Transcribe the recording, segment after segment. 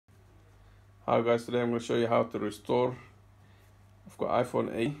Hi guys, today I'm going to show you how to restore. I've got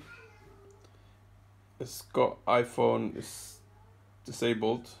iPhone 8. It's got iPhone is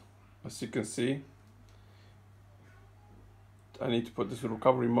disabled, as you can see. I need to put this in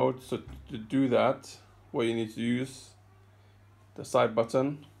recovery mode. So to do that, what you need to use the side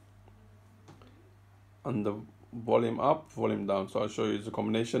button and the volume up, volume down. So I'll show you the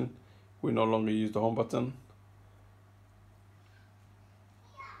combination. We no longer use the home button.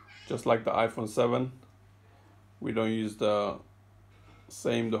 Just like the iPhone 7, we don't use the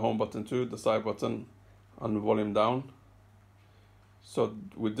home button too, the side button and the volume down. So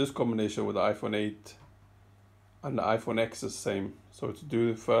with this combination with the iPhone 8 and the iPhone X is the same. So to do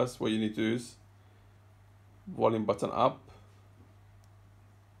it first, what you need to do is volume button up,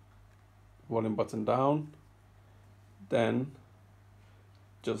 volume button down, then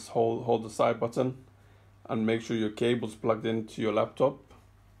just hold the side button and make sure your cable's plugged into your laptop.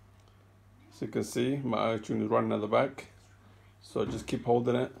 As you can see, my iTunes is running at the back, so just keep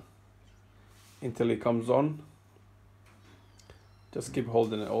holding it until it comes on. Just keep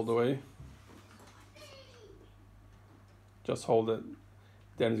holding it all the way. Just hold it.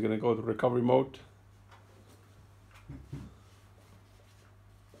 Then it's going to go to recovery mode.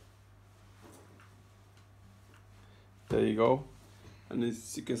 There you go. And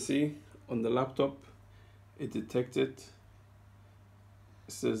as you can see on the laptop, it detected.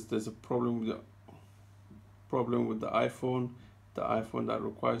 It says there's a problem with the iPhone that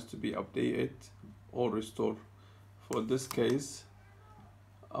requires to be updated or restored. For this case,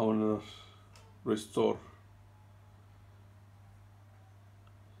 I want to restore.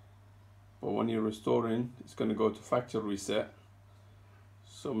 But when you're restoring, it's going to go to factory reset.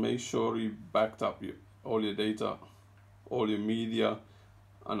 So make sure you backed up all your data, all your media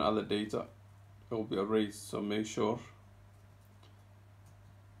and other data. It will be erased. So make sure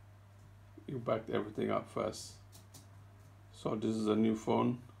you backed everything up first. So this is a new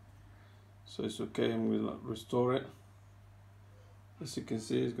phone, so it's okay. I'm going to restore it. As you can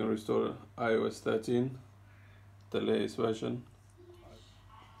see, it's going to restore iOS 13, the latest version.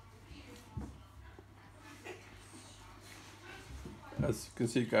 As you can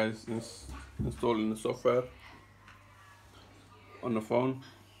see guys, installing the software on the phone.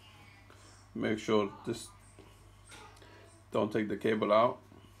 Make sure this don't take the cable out,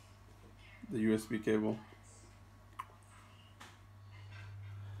 the USB cable.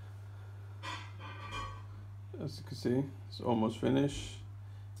 As you can see, it's almost finished.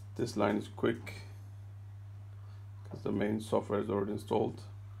 This line is quick because the main software is already installed.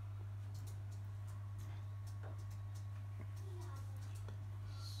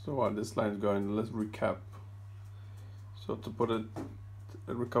 So while this line is going, let's recap. So to put it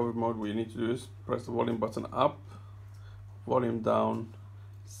in recovery mode, what you need to do is press the volume button up, volume down,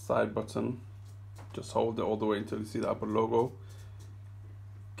 side button. Just hold it all the way until you see the Apple logo.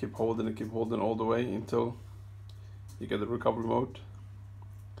 Keep holding it all the way until you get the recovery mode,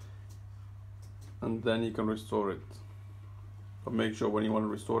 and then you can restore it. But make sure when you want to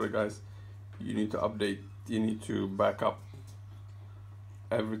restore it, guys, you need to update, you need to back up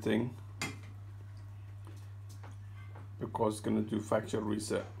everything, because it's going to do factory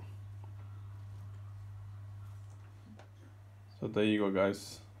reset. So there you go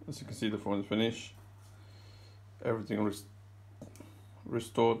guys, as you can see, the phone is finished. Everything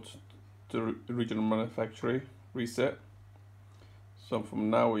restored to original manufacturing reset. So from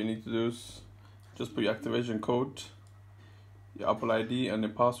now, what you need to do is just put your activation code, your Apple ID and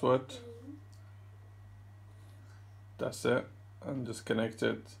your password. That's it, and just connect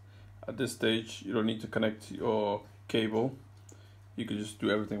it. At this stage, you don't need to connect your cable. You can just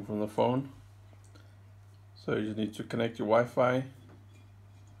do everything from the phone. So you just need to connect your Wi-Fi,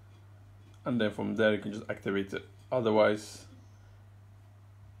 and then from there you can just activate it. Otherwise,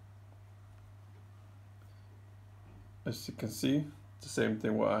 as you can see, the same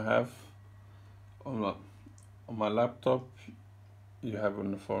thing what I have on my laptop, you have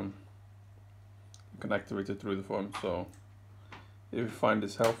on the phone. You can activate it through the phone. So if you find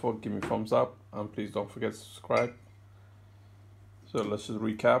this helpful, give me a thumbs up, and please don't forget to subscribe. So let's just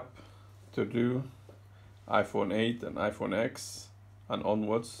recap. To do iPhone 8 and iPhone X and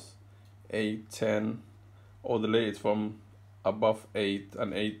onwards, 8, 10, all the latest from above 8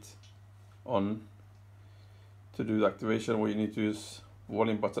 and 8 on. To do the activation, what you need to do is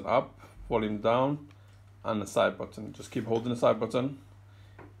volume button up, volume down, and the side button. Just keep holding the side button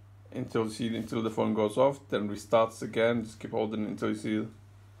until the phone goes off, then restarts again. Just keep holding it until you see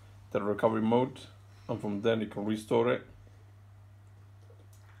the recovery mode, and from then you can restore it.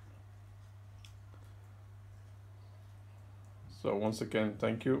 So once again,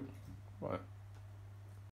 thank you. Bye.